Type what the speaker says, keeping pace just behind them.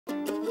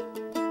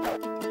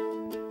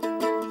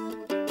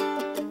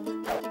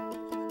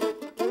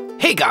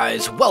Hey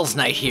guys,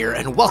 Welsknight here,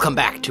 and welcome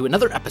back to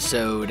another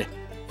episode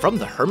from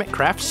the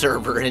Hermitcraft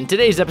server. In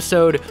today's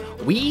episode,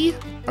 we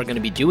are going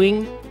to be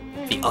doing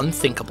the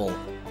unthinkable,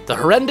 the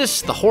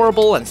horrendous, the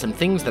horrible, and some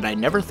things that I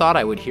never thought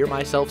I would hear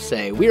myself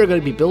say. We are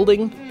going to be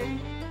building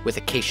with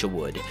acacia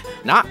wood.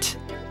 Not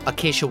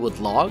acacia wood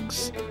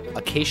logs,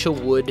 acacia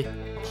wood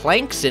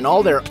planks in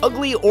all their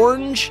ugly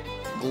orange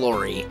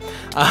glory.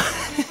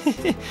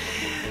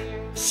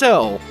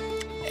 So,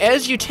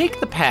 as you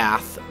take the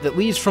path that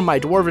leads from my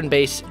dwarven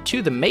base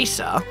to the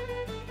mesa,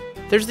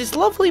 there's this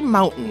lovely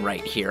mountain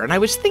right here, and I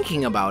was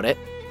thinking about it,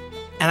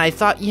 and I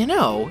thought, you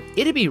know,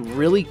 it'd be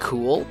really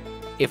cool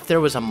if there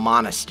was a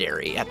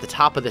monastery at the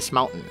top of this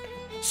mountain.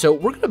 So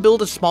we're going to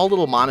build a small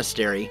little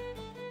monastery,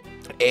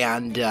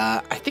 and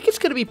I think it's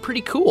going to be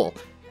pretty cool.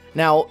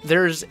 Now,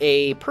 there's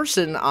a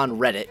person on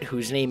Reddit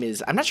whose name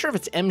is, I'm not sure if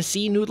it's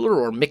MC Noodler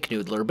or Mick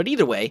Noodler, but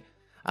either way,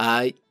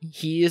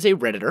 he is a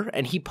Redditor,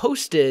 and he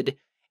posted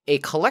a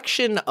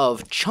collection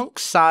of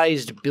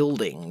chunk-sized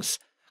buildings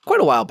quite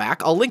a while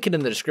back. I'll link it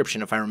in the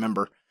description if I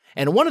remember.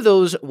 And one of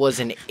those was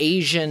an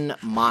Asian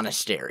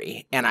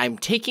monastery. And I'm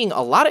taking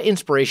a lot of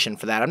inspiration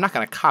for that. I'm not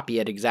going to copy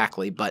it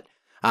exactly, but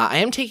I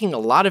am taking a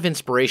lot of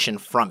inspiration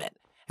from it.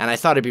 And I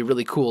thought it'd be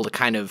really cool to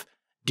kind of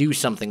do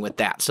something with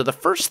that. So the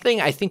first thing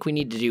I think we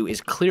need to do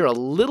is clear a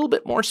little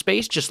bit more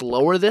space, just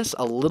lower this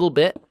a little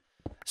bit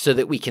so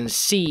that we can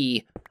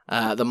see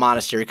the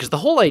monastery. Because the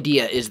whole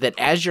idea is that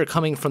as you're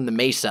coming from the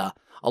mesa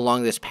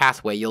along this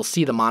pathway, you'll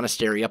see the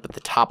monastery up at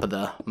the top of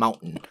the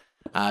mountain,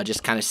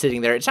 just kind of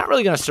sitting there. It's not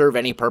really going to serve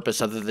any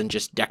purpose other than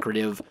just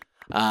decorative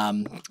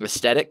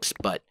aesthetics,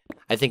 but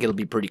I think it'll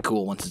be pretty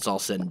cool once it's all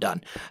said and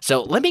done.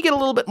 So let me get a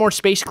little bit more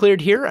space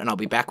cleared here, and I'll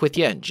be back with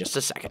you in just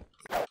a second.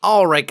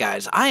 All right,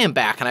 guys, I am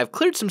back, and I've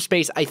cleared some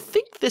space. I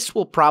think this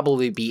will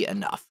probably be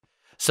enough.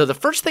 So the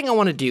first thing I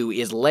want to do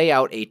is lay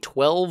out a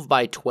 12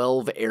 by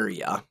 12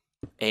 area,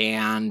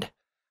 and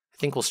I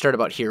think we'll start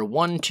about here.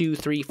 1, 2,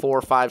 3,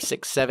 4, 5,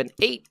 6, 7,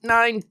 8,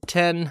 9,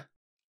 10,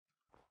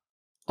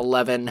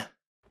 11,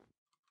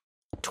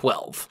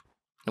 12.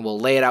 And we'll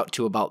lay it out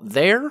to about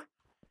there.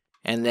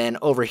 And then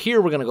over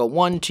here, we're going to go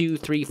 1, 2,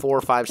 3,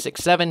 4, 5,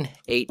 6, 7,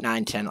 8,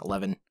 9, 10,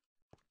 11,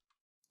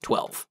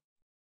 12.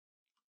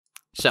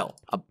 So,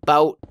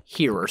 about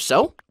here or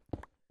so.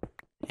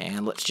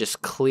 And let's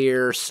just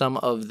clear some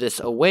of this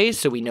away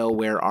so we know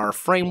where our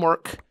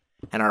framework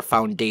and our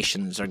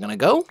foundations are going to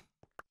go.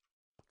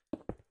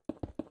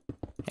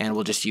 And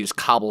we'll just use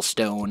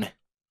cobblestone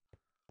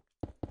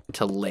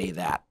to lay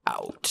that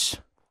out.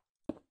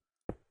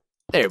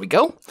 There we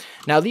go.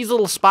 Now these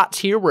little spots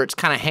here where it's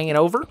kind of hanging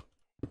over,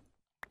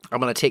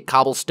 I'm going to take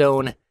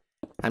cobblestone.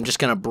 I'm just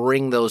going to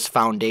bring those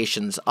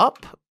foundations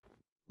up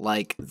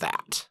like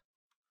that.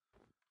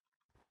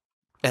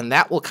 And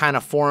that will kind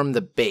of form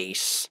the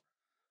base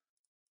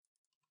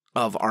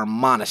of our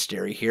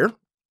monastery here.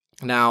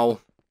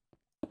 Now,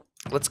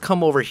 let's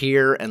come over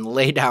here and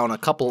lay down a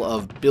couple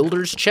of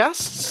builder's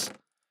chests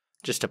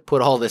just to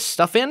put all this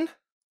stuff in.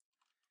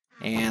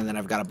 And then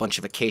I've got a bunch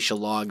of acacia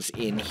logs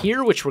in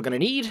here, which we're going to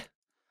need.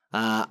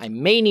 I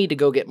may need to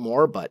go get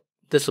more, but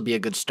this will be a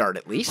good start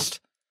at least.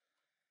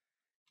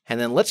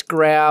 And then let's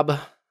grab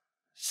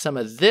some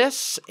of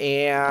this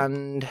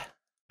and...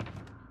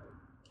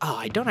 Oh,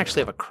 I don't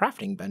actually have a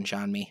crafting bench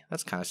on me.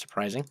 That's kind of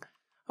surprising.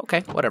 Okay,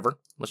 whatever.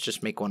 Let's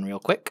just make one real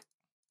quick.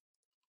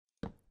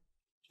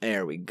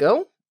 There we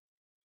go.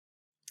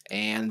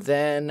 And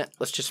then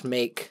let's just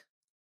make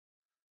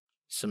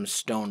some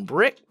stone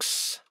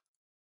bricks,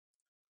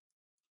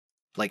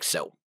 like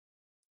so.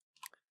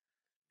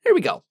 There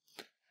we go.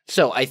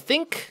 So I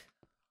think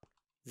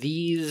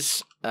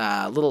these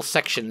little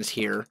sections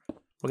here,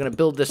 we're going to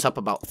build this up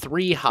about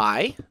 3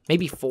 high,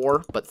 maybe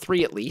 4, but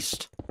 3 at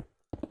least.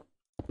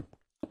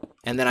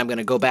 And then I'm going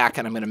to go back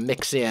and I'm going to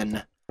mix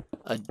in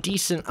a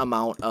decent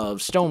amount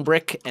of stone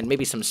brick and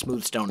maybe some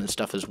smooth stone and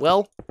stuff as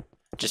well,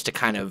 just to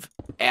kind of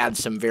add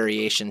some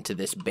variation to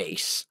this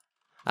base.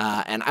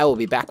 And I will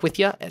be back with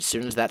you as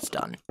soon as that's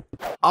done.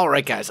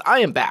 Alright guys, I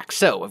am back.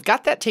 So, I've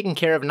got that taken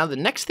care of. Now the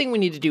next thing we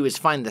need to do is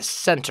find the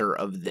center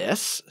of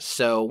this.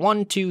 So,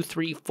 1, 2,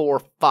 3,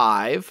 4,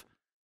 5.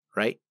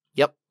 Right?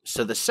 Yep.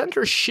 So the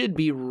center should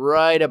be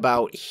right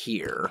about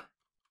here.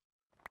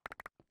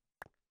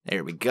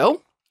 There we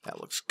go.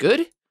 That looks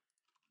good.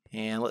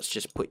 And let's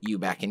just put you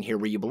back in here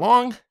where you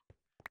belong.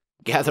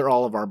 Gather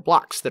all of our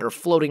blocks that are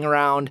floating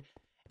around.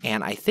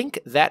 And I think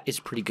that is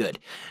pretty good.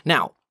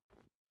 Now,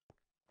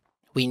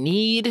 we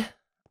need...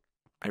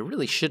 I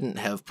really shouldn't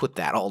have put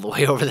that all the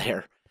way over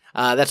there.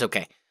 That's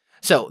okay.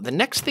 So, the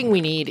next thing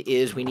we need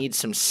is we need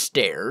some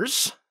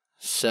stairs.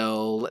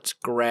 So, let's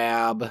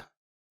grab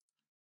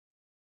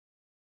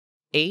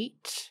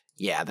 8.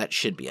 Yeah, that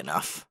should be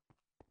enough.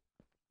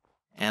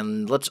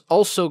 And let's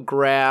also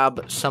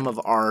grab some of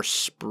our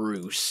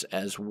spruce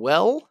as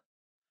well.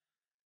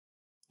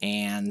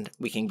 And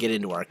we can get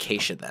into our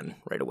acacia then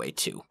right away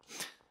too.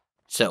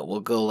 So we'll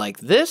go like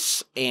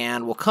this,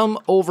 and we'll come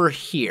over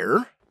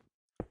here,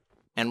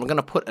 and we're going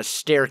to put a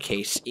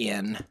staircase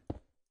in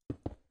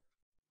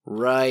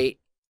right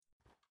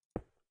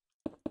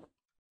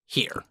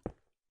here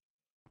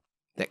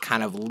that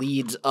kind of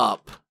leads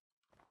up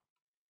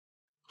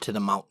to the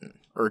mountain,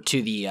 or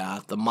to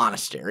the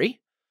monastery.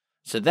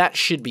 So that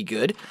should be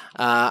good.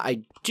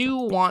 I do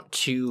want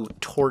to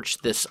torch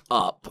this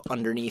up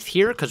underneath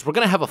here, because we're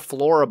going to have a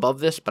floor above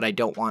this, but I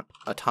don't want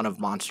a ton of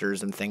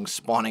monsters and things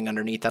spawning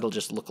underneath. That'll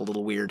just look a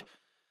little weird.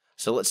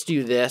 So let's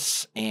do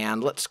this,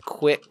 and let's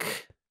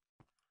quick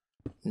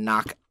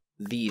knock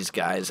these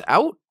guys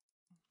out.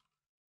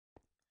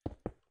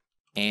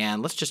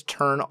 And let's just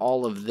turn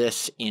all of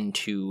this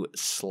into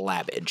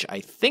slabbage. I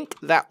think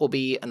that will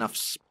be enough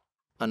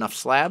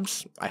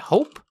slabs, I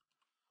hope.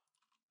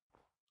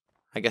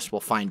 I guess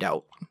we'll find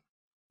out.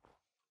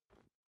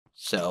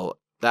 So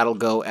that'll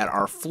go at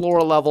our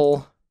floor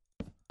level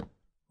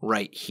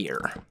right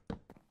here,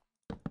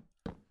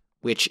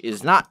 which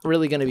is not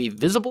really going to be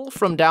visible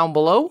from down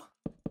below,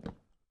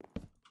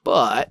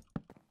 but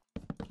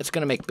it's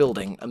going to make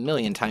building a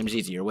million times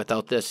easier.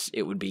 Without this,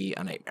 it would be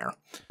a nightmare.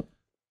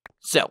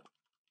 So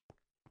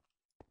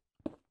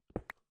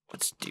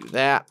let's do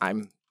that.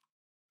 I'm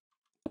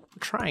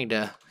trying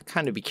to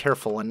kind of be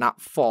careful and not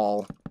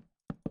fall.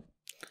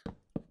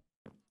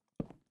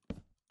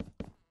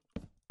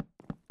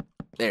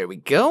 There we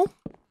go.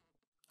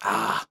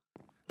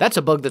 That's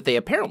a bug that they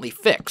apparently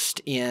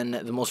fixed in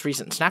the most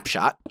recent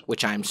snapshot,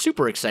 which I'm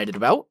super excited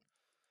about.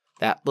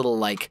 That little,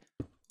 like,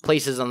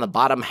 places on the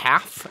bottom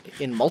half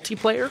in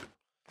multiplayer,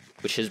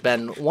 which has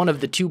been one of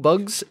the two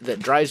bugs that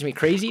drives me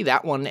crazy,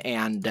 that one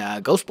and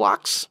ghost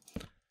blocks.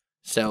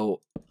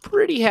 So,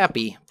 pretty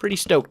happy, pretty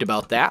stoked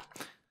about that.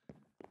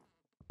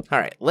 All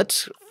right,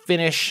 let's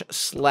finish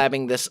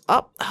slabbing this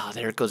up. Oh,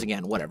 there it goes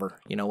again. Whatever.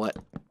 You know what?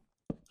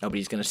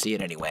 Nobody's going to see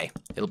it anyway.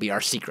 It'll be our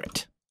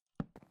secret.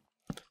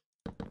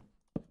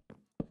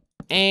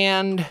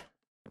 And...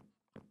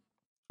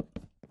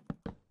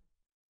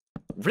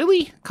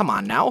 really? Come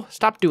on now.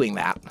 Stop doing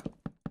that.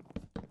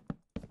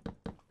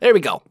 There we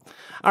go.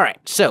 All right,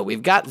 so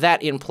we've got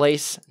that in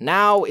place.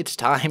 Now it's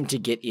time to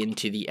get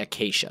into the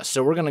acacia.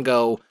 So we're going to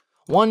go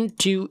 1,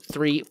 2,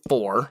 3,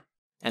 4,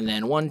 and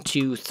then 1,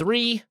 2,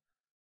 3,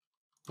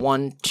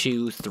 1,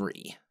 2,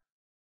 3.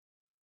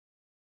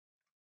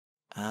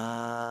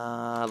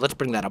 Let's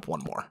bring that up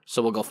one more.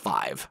 So we'll go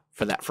 5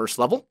 for that first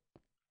level.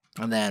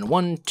 And then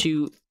 1,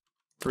 2,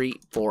 3,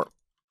 4,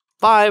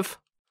 5.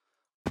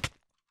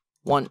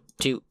 1,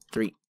 2,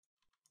 3,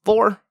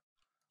 4.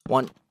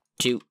 1,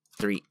 2,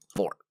 3,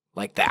 4.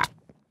 Like that.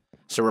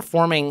 So we're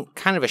forming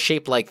kind of a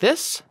shape like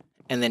this.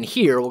 And then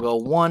here we'll go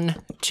 1,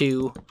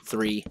 2,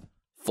 3,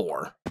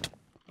 4.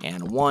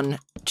 And 1,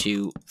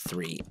 2,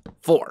 3,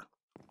 4.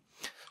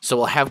 So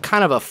we'll have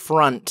kind of a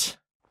front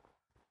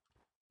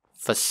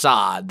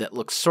facade that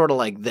looks sort of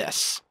like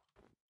this.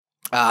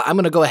 I'm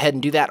going to go ahead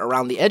and do that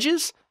around the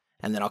edges,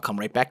 and then I'll come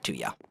right back to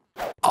you.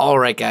 All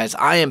right, guys,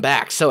 I am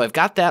back. So I've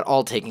got that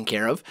all taken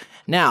care of.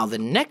 Now, the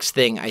next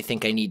thing I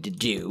think I need to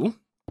do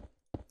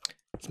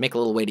is make a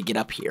little way to get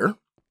up here.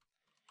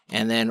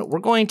 And then we're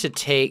going to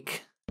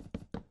take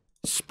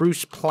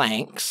spruce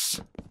planks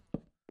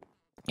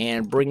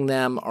and bring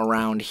them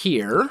around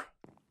here,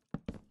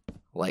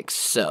 like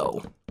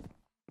so.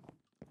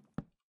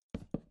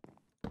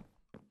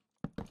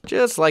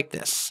 Just like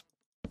this.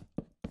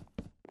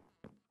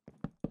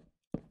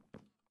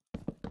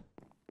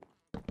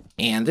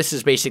 And this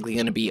is basically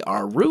going to be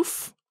our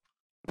roof.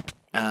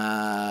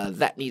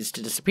 That needs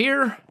to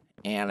disappear.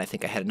 And I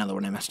think I had another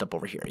one I messed up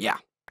over here. Yeah,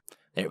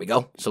 there we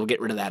go. So we'll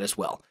get rid of that as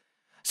well.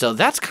 So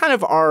that's kind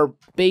of our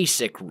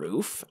basic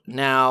roof.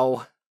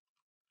 Now,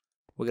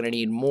 we're going to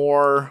need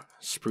more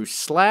spruce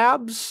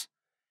slabs.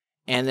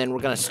 And then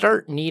we're going to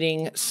start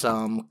needing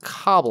some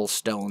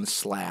cobblestone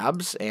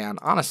slabs. And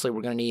honestly,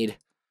 we're going to need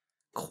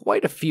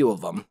quite a few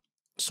of them.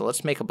 So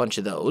let's make a bunch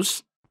of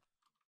those.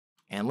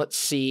 And let's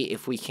see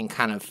if we can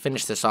kind of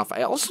finish this off.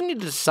 I also need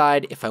to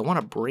decide if I want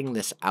to bring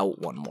this out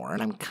one more.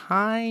 And I'm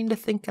kind of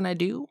thinking I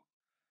do.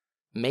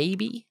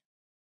 Maybe.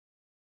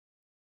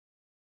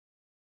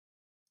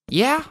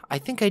 Yeah, I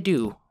think I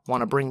do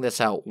want to bring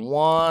this out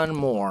one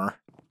more.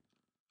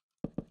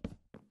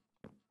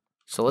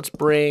 So let's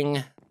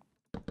bring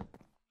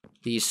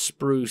these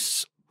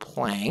spruce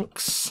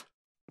planks.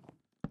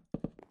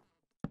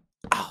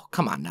 Oh,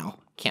 come on now.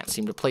 Can't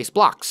seem to place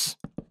blocks.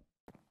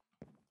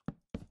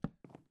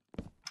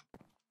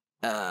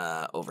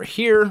 Over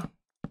here.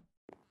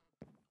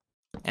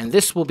 And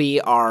this will be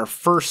our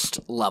first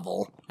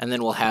level. And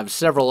then we'll have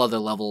several other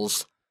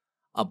levels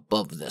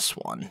above this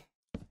one.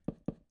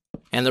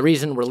 And the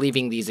reason we're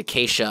leaving these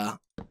acacia,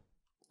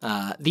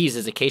 these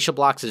as acacia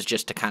blocks is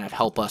just to kind of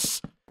help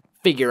us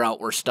figure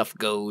out where stuff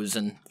goes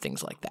and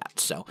things like that.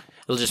 So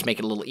it'll just make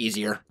it a little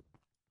easier.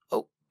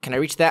 Oh, can I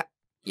reach that?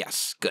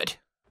 Yes, good.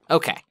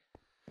 Okay.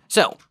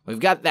 So we've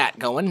got that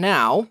going.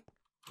 Now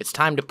it's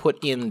time to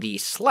put in the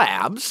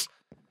slabs.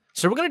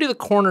 So we're going to do the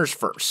corners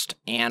first.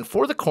 And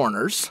for the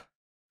corners,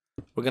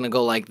 we're going to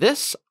go like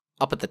this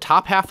up at the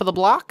top half of the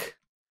block.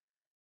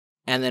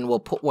 And then we'll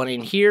put one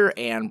in here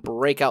and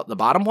break out the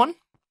bottom one.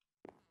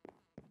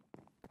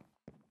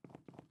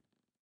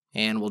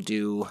 And we'll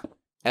do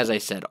as I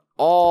said,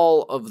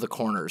 all of the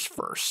corners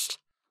first.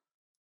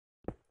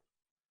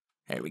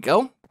 There we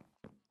go.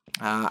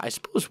 I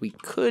suppose we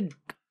could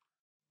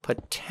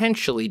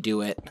potentially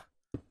do it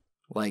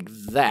like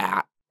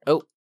that.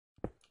 Oh,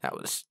 that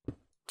was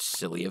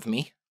silly of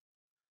me.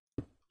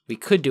 We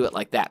could do it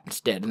like that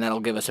instead, and that'll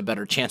give us a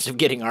better chance of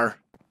getting our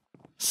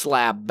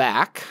slab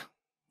back.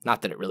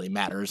 Not that it really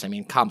matters. I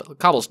mean,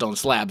 cobblestone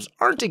slabs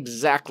aren't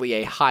exactly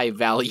a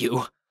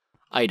high-value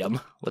item,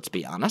 let's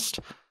be honest.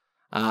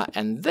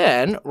 And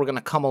then we're going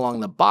to come along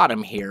the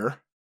bottom here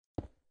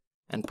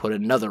and put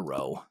another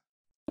row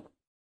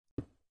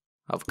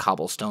of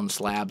cobblestone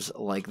slabs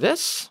like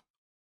this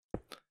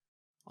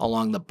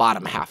along the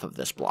bottom half of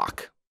this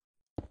block.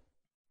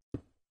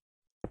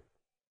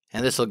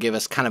 And this will give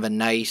us kind of a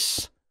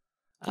nice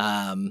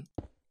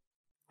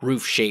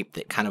roof shape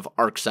that kind of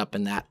arcs up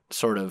in that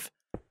sort of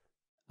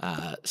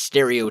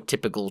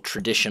stereotypical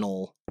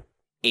traditional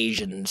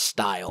Asian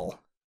style.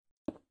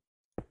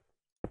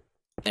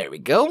 There we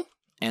go.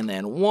 And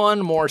then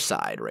one more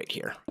side right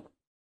here.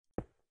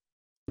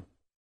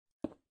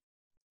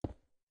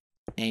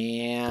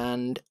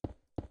 And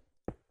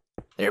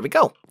there we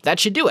go. That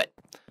should do it.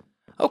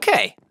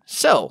 Okay,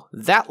 so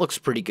that looks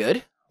pretty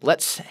good.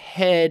 Let's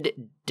head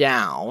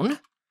down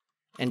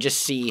and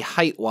just see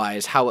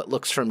height-wise how it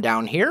looks from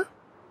down here.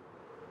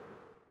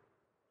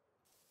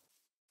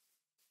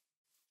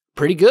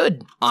 Pretty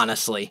good,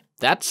 honestly.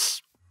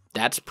 That's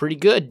pretty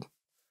good.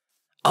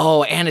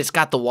 Oh, and it's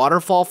got the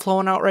waterfall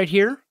flowing out right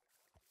here.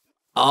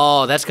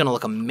 Oh, that's going to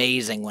look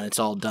amazing when it's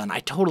all done. I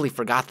totally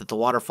forgot that the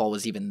waterfall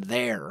was even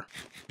there.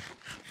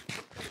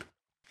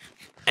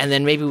 And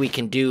then maybe we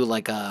can do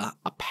like a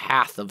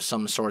path of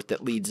some sort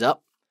that leads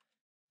up.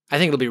 I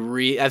think it'll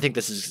be I think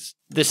this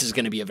is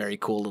going to be a very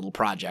cool little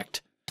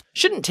project.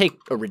 Shouldn't take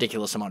a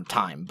ridiculous amount of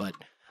time, but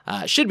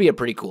should be a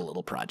pretty cool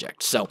little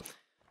project. So,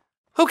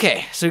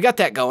 okay, so we got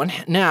that going.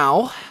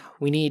 Now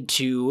we need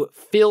to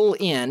fill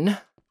in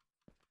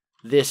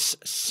this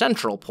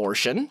central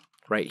portion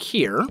right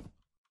here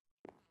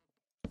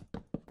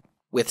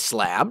with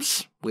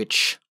slabs,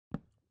 which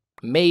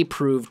may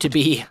prove to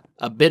be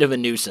a bit of a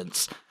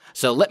nuisance.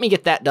 So let me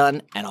get that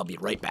done, and I'll be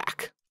right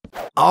back.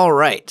 All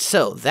right,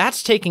 so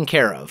that's taken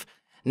care of.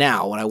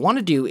 Now, what I want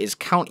to do is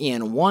count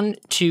in 1,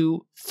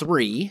 2,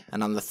 3,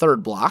 and on the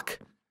third block,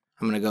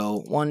 I'm going to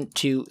go 1,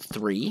 2,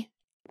 3,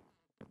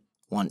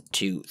 1,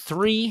 2,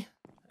 3.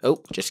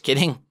 Oh, just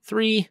kidding.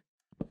 3,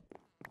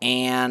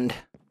 and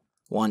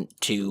 1,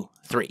 2,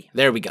 3.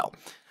 There we go.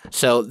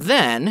 So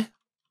then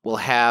we'll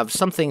have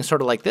something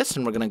sort of like this,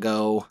 and we're going to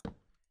go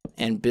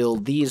and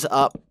build these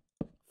up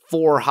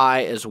 4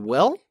 high as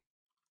well.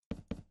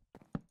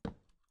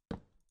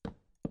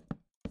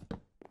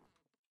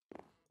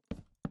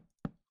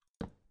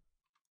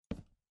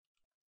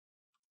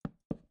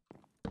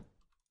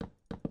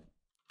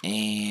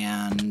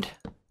 And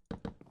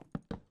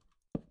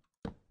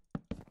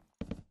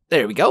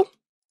there we go.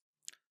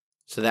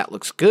 So that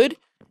looks good.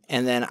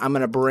 And then I'm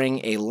going to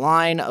bring a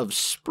line of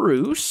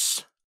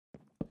spruce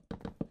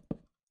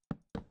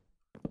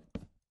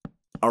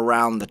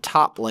around the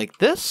top like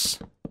this,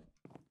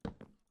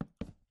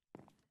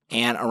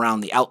 and around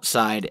the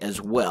outside as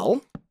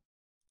well.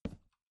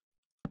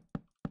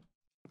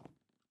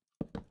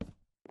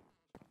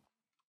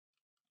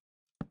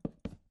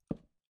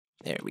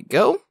 There we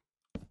go.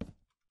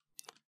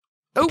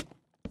 Oh,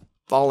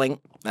 falling.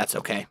 That's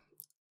okay.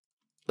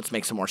 Let's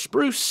make some more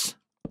spruce.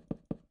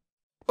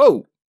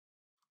 Whoa.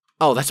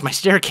 Oh, that's my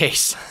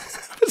staircase.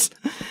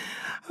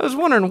 I was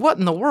wondering what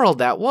in the world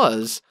that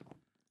was.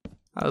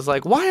 I was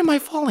like, why am I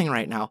falling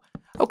right now?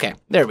 Okay,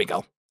 there we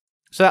go.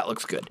 So that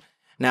looks good.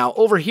 Now,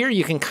 over here,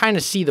 you can kind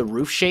of see the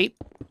roof shape.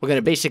 We're going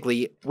to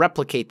basically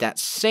replicate that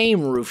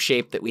same roof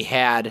shape that we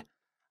had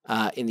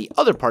in the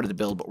other part of the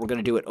build, but we're going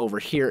to do it over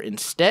here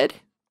instead.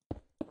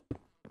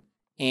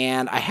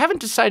 And I haven't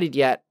decided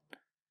yet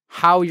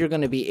how you're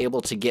going to be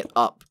able to get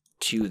up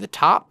to the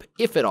top,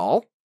 if at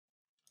all.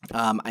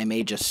 I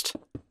may just...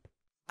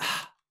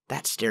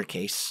 that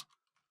staircase.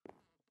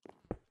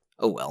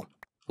 Oh well,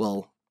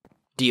 we'll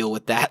deal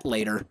with that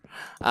later.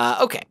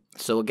 Okay,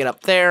 so we'll get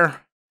up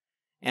there.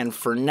 And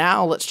for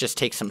now, let's just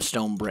take some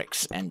stone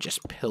bricks and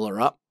just pillar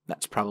up.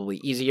 That's probably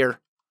easier.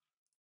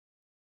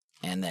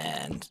 And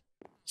then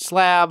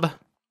slab,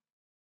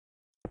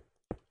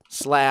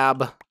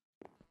 slab,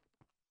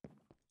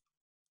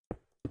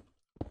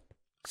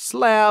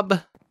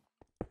 slab,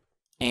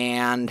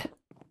 and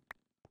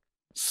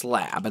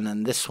slab. And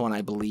then this one,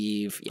 I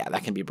believe, yeah,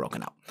 that can be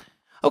broken out.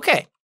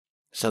 Okay,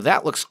 so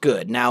that looks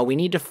good. Now we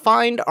need to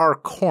find our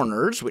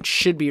corners, which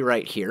should be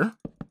right here.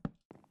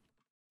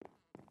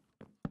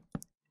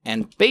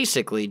 And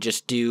basically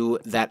just do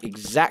that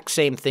exact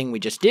same thing we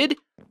just did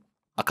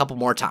a couple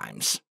more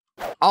times.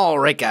 All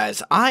right,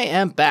 guys, I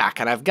am back,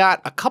 and I've got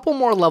a couple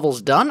more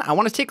levels done. I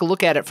want to take a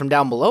look at it from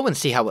down below and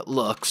see how it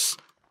looks.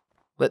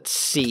 Let's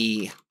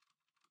see.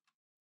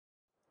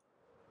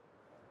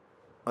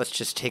 Let's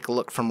just take a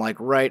look from, like,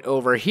 right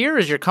over here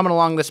as you're coming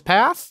along this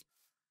path.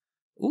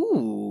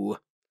 Ooh.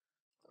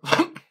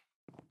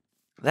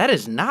 That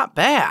is not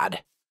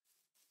bad.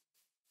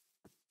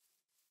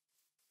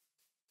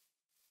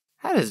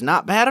 That is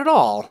not bad at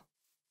all.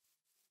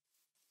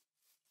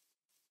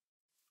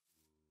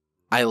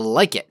 I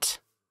like it.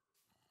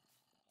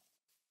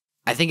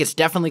 I think it's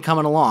definitely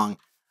coming along.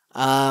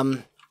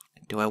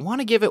 Do I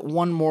want to give it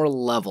one more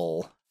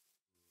level?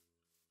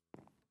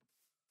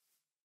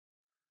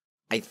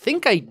 I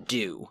think I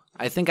do.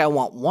 I think I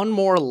want one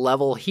more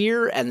level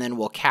here, and then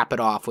we'll cap it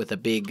off with a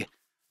big,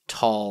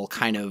 tall,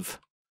 kind of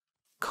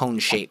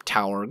cone-shaped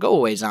tower. Go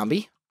away,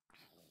 zombie.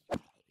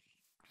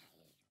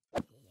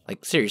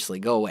 Like, seriously,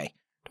 go away.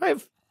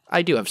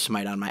 I do have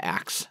smite on my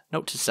axe.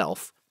 Note to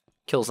self.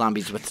 Kill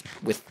zombies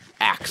with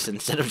axe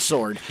instead of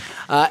sword.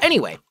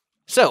 Anyway,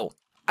 so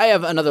I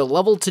have another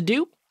level to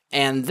do,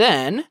 and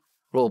then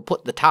we'll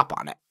put the top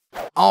on it.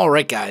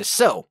 Alright, guys,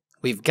 so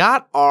we've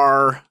got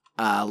our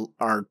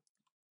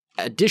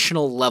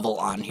additional level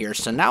on here,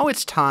 so now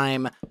it's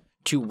time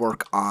to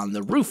work on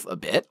the roof a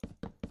bit.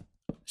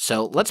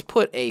 So let's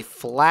put a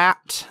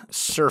flat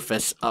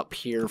surface up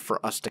here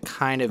for us to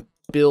kind of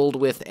build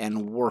with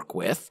and work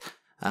with.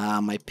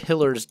 My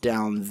pillar's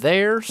down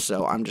there,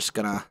 so I'm just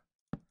gonna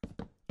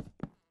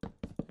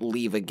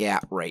leave a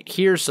gap right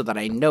here so that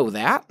I know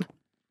that.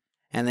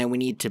 And then we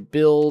need to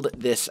build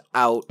this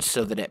out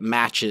so that it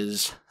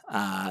matches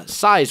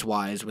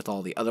size-wise with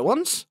all the other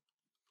ones.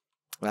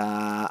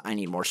 I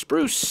need more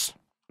spruce.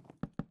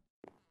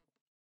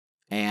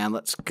 And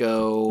let's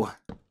go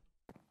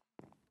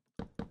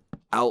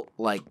out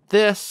like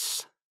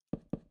this.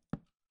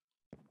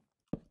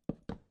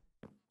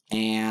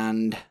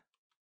 And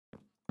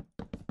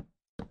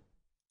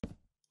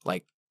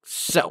like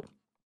so.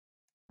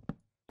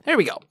 There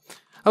we go.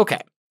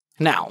 Okay,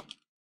 now,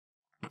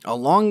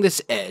 along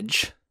this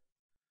edge,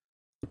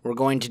 we're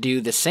going to do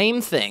the same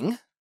thing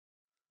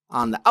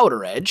on the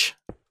outer edge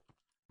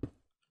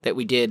that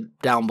we did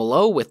down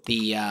below with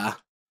the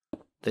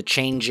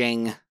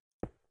changing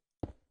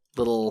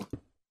little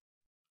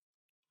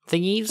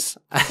thingies.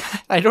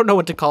 I don't know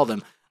what to call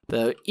them.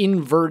 The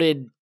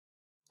inverted,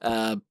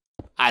 I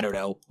don't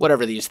know,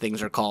 whatever these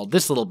things are called.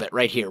 This little bit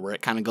right here where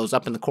it kind of goes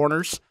up in the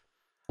corners.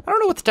 I don't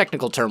know what the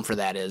technical term for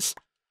that is.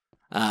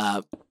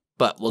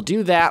 But we'll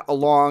do that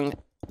along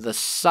the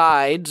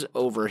sides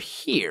over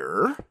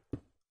here.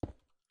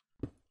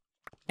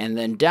 And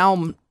then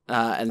down,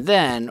 and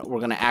then we're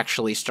going to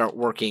actually start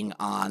working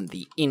on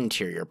the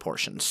interior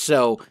portion.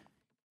 So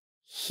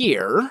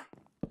here,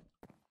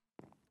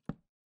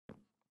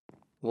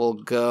 we'll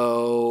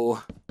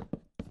go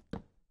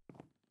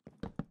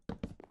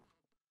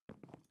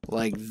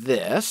like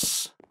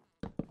this.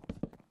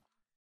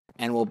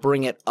 And we'll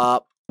bring it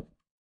up.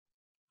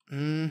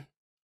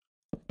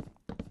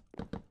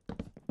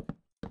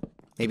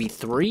 Maybe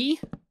 3?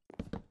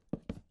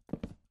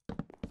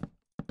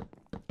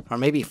 Or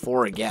maybe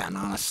 4 again,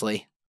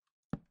 honestly.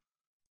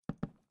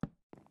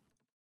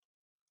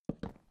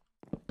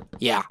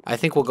 Yeah, I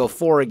think we'll go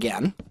 4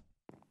 again.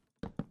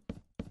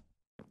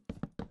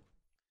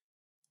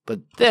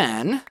 But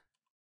then,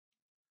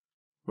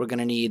 we're going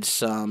to need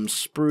some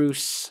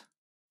spruce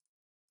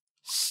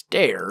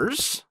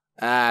stairs.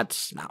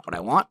 That's not what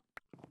I want.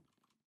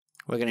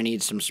 We're going to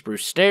need some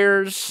spruce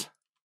stairs.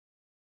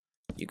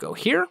 You go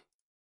here.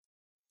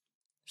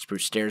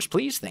 Spruce stairs,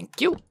 please.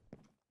 Thank you.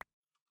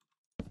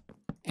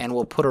 And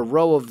we'll put a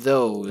row of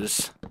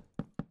those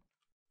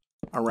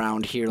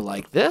around here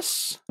like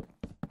this.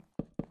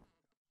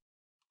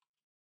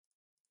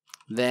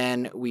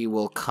 Then we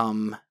will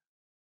come...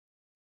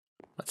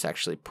 Let's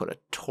actually put a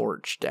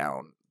torch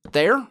down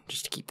there,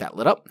 just to keep that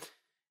lit up.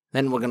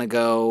 Then we're going to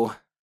go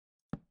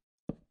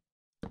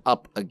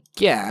up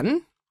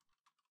again.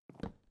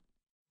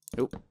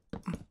 Oop.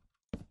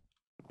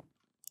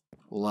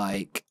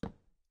 Like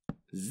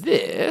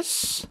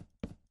this.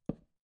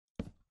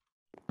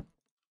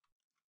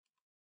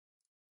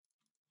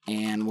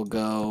 And we'll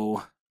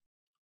go,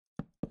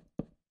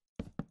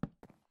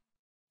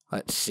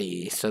 let's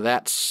see, so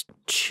that's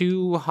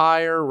 2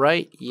 higher,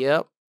 right?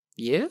 Yep.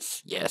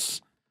 Yes?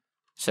 Yes.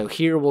 So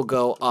here we'll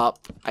go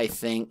up, I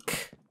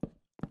think,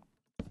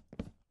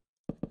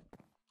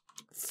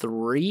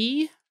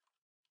 3.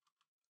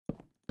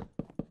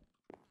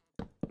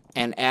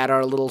 And add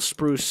our little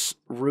spruce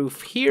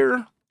roof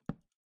here.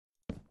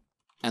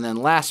 And then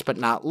last but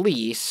not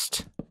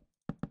least,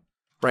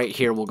 right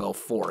here we'll go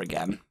 4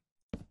 again.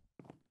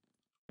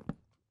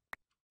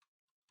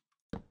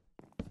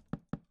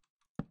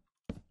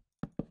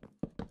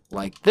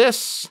 Like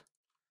this.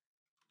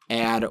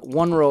 Add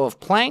 1 row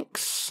of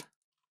planks.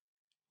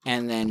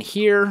 And then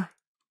here,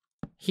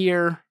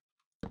 here,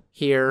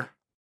 here,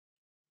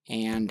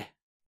 and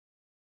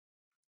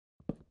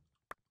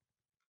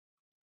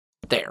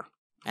there.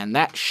 And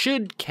that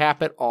should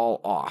cap it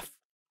all off,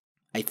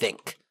 I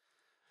think.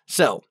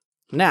 So,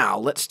 now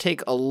let's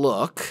take a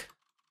look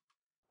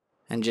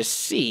and just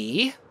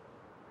see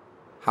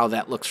how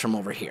that looks from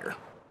over here.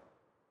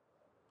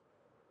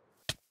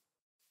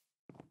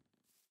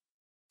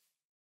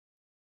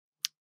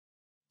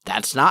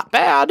 That's not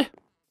bad.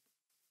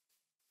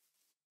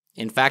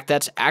 In fact,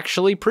 that's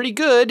actually pretty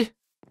good.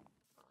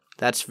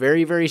 That's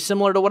very, very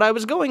similar to what I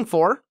was going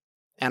for.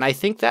 And I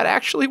think that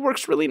actually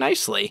works really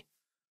nicely.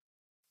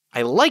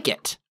 I like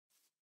it.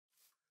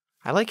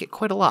 I like it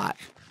quite a lot.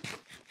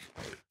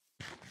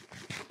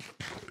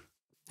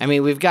 I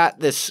mean, we've got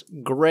this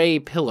gray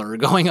pillar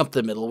going up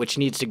the middle, which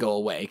needs to go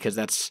away, because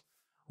that's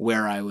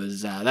where I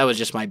was, that was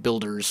just my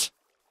builder's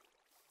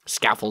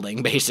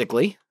scaffolding,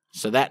 basically.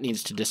 So that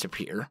needs to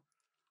disappear.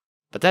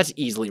 But that's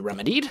easily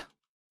remedied.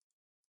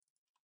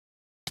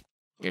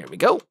 There we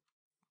go.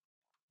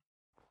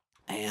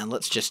 And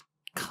let's just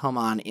come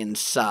on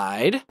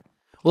inside.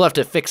 We'll have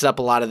to fix up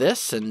a lot of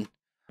this, and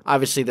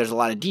obviously there's a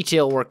lot of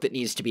detail work that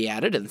needs to be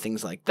added and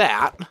things like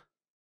that.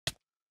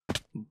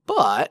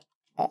 But,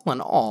 all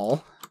in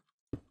all,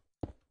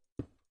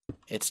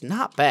 it's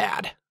not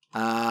bad.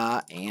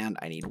 And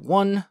I need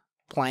one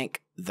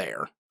plank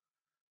there.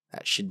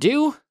 That should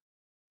do.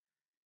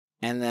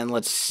 And then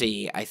let's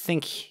see. I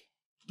think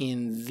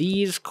in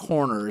these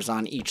corners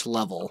on each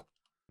level,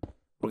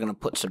 we're going to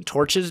put some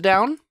torches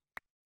down,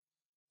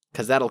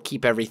 because that'll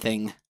keep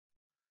everything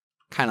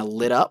kind of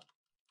lit up.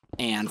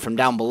 And from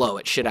down below,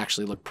 it should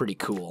actually look pretty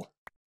cool.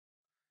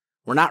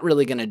 We're not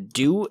really going to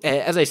do,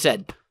 as I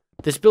said,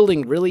 this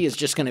building really is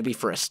just going to be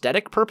for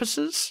aesthetic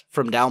purposes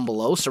from down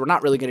below. So we're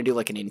not really going to do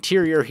like an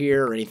interior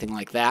here or anything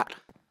like that.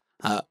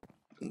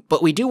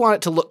 But we do want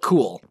it to look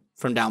cool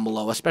from down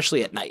below,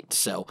 especially at night.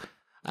 So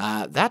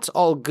that's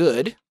all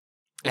good.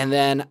 And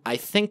then I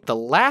think the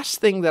last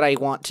thing that I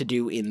want to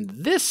do in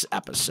this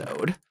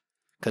episode,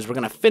 because we're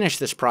going to finish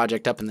this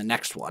project up in the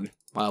next one.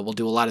 We'll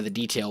do a lot of the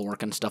detail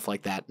work and stuff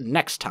like that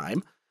next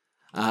time.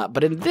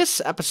 But in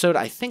this episode,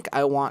 I think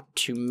I want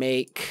to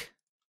make...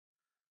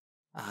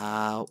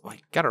 I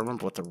gotta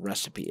remember what the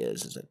recipe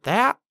is. Is it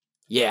that?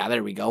 Yeah,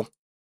 there we go.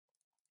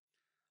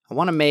 I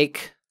want to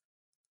make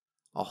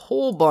a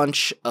whole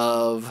bunch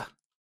of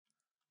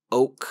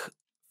oak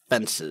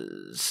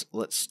fences.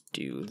 Let's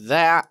do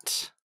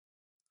that.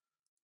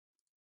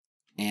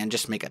 And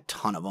just make a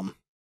ton of them.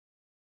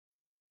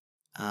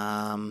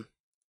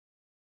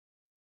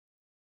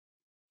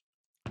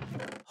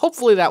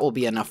 Hopefully that will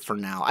be enough for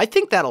now. I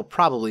think that'll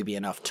probably be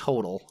enough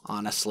total,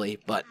 honestly,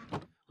 but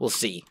we'll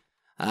see.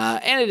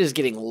 And it is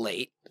getting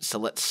late, so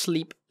let's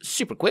sleep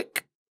super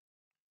quick.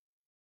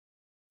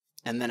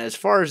 And then as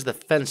far as the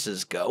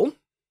fences go,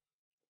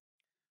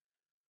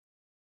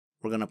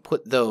 we're going to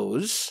put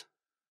those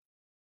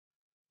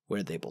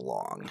where they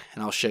belong.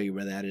 And I'll show you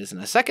where that is in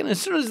a second, as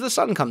soon as the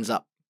sun comes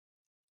up.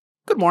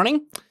 Good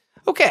morning.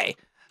 Okay,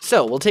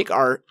 so we'll take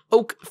our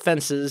oak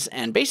fences,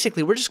 and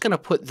basically we're just going to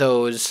put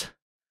those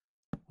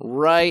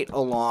right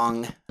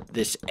along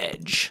this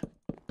edge.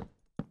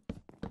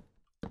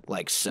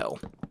 Like so.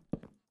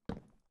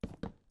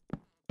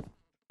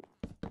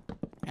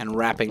 And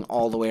wrapping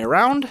all the way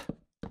around.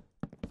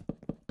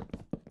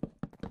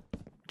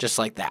 Just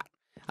like that.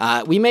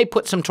 We may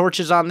put some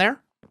torches on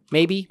there.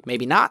 Maybe,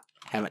 maybe not.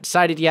 Haven't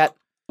decided yet.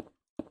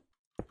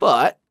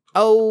 But,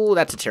 oh,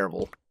 that's a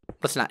terrible.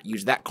 Let's not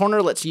use that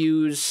corner. Let's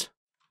use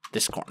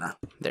this corner.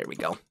 There we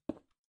go.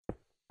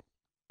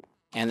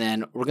 And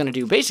then we're going to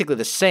do basically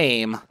the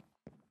same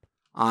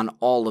on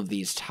all of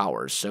these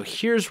towers. So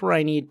here's where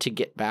I need to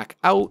get back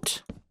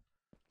out.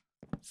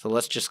 So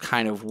let's just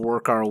kind of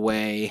work our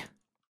way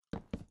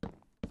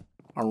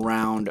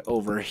around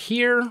over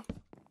here.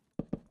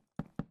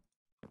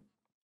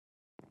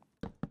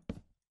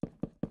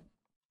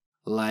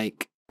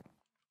 Like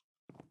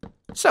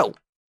so.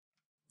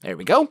 There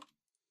we go.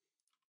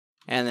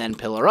 And then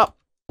pillar up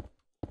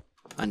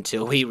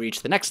until we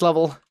reach the next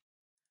level.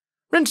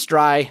 Rinse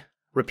dry,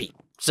 repeat.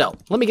 So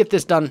let me get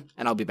this done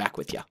and I'll be back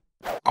with you.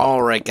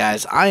 All right,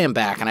 guys, I am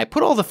back and I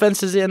put all the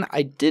fences in.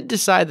 I did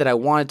decide that I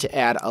wanted to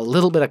add a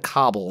little bit of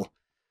cobble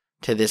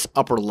to this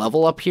upper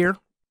level up here.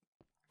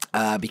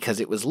 Because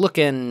it was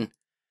looking,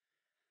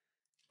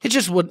 it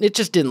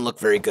just didn't look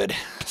very good.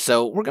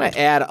 So we're going to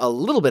add a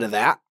little bit of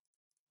that,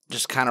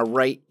 just kind of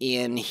right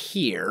in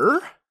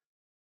here.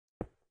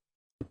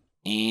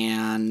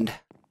 And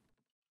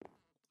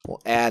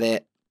we'll add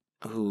it.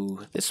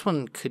 Ooh, this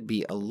one could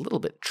be a little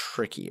bit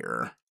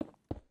trickier.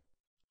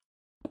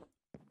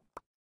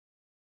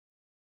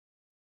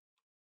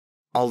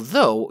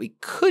 Although what we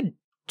could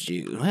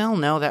do, well,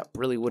 no, that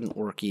really wouldn't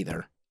work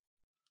either.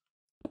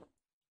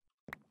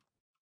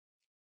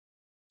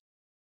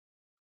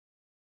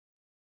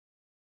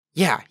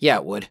 Yeah,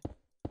 it would.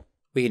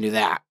 We can do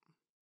that.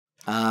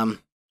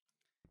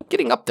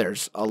 Getting up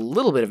there's a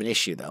little bit of an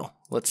issue, though.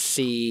 Let's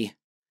see.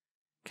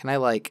 Can I,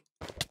 like,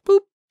 boop?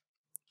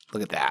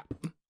 Look at that.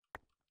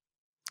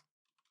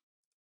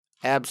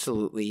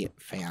 Absolutely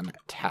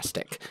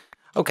fantastic.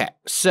 Okay,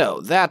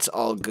 so that's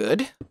all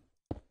good.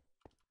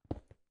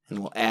 And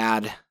we'll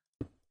add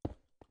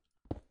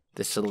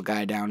this little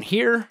guy down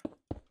here.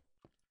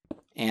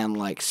 And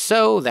like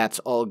so, that's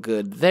all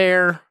good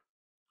there.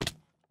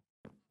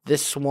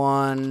 This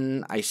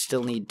one I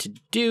still need to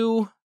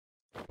do.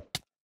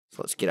 So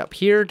let's get up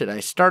here. Did I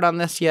start on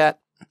this yet?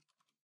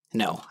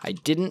 No, I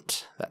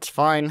didn't. That's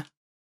fine.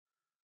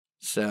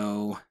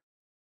 So,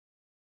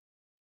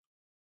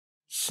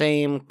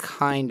 same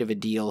kind of a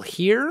deal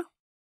here.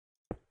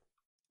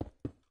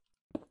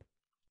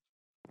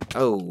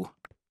 Oh.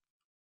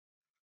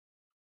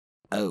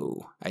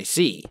 Oh, I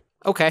see.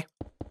 Okay.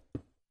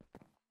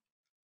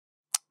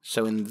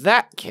 So in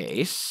that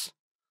case,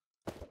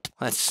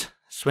 let's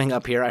swing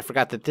up here. I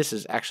forgot that this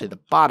is actually the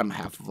bottom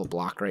half of a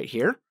block right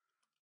here.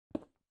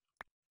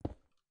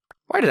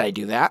 Why did I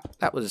do that?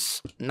 That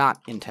was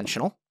not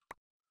intentional.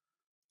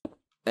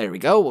 There we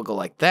go. We'll go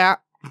like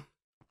that.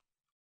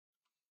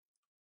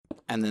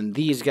 And then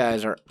these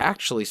guys are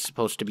actually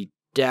supposed to be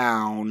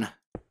down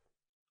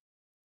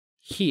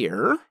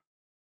here,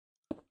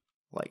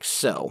 like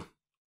so.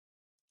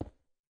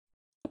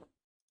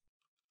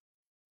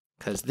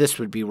 Because this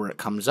would be where it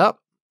comes up.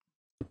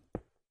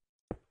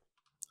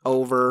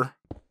 Over.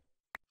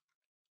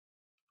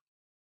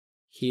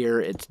 Here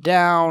it's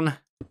down.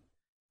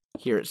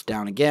 Here it's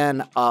down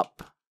again,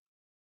 up.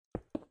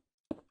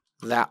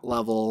 That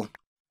level.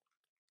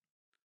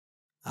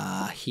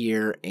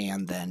 Here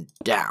and then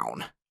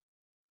down.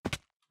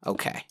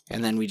 Okay,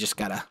 and then we just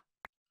gotta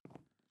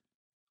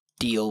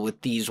deal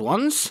with these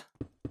ones.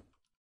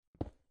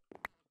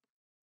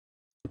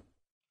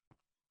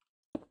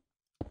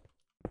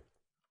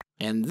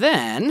 And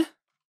then,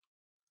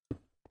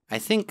 I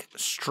think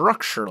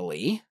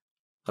structurally...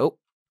 Oh,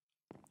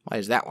 why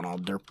is that one all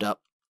derped up?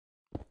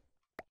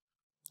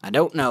 I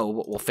don't know,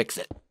 but we'll fix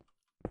it.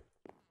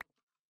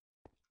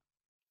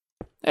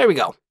 There we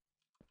go.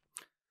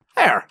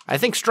 There, I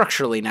think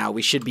structurally now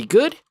we should be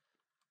good.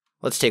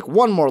 Let's take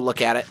one more look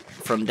at it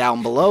from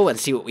down below and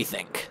see what we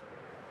think.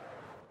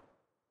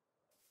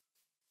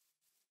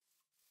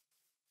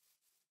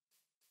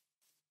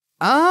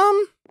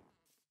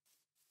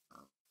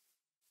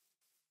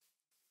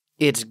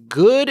 It's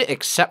good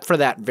except for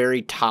that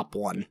very top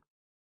one.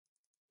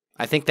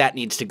 I think that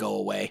needs to go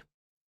away.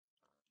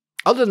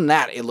 Other than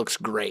that, it looks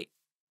great.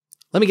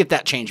 Let me get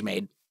that change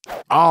made.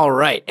 All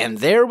right, and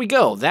there we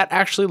go. That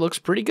actually looks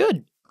pretty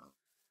good.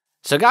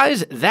 So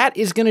guys, that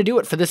is going to do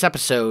it for this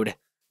episode.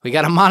 We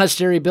got a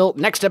monastery built.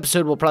 Next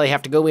episode, we'll probably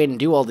have to go in and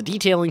do all the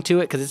detailing to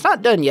it because it's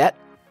not done yet.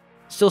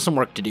 Still some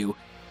work to do.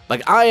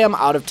 But I am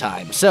out of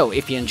time. So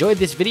if you enjoyed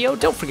this video,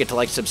 don't forget to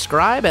like,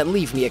 subscribe, and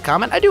leave me a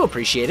comment. I do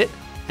appreciate it,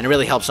 and it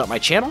really helps out my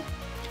channel.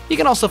 You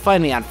can also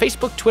find me on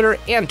Facebook, Twitter,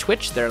 and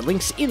Twitch. There are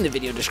links in the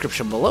video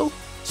description below,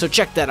 so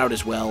check that out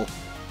as well.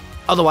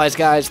 Otherwise,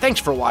 guys, thanks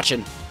for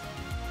watching,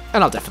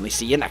 and I'll definitely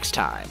see you next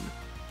time.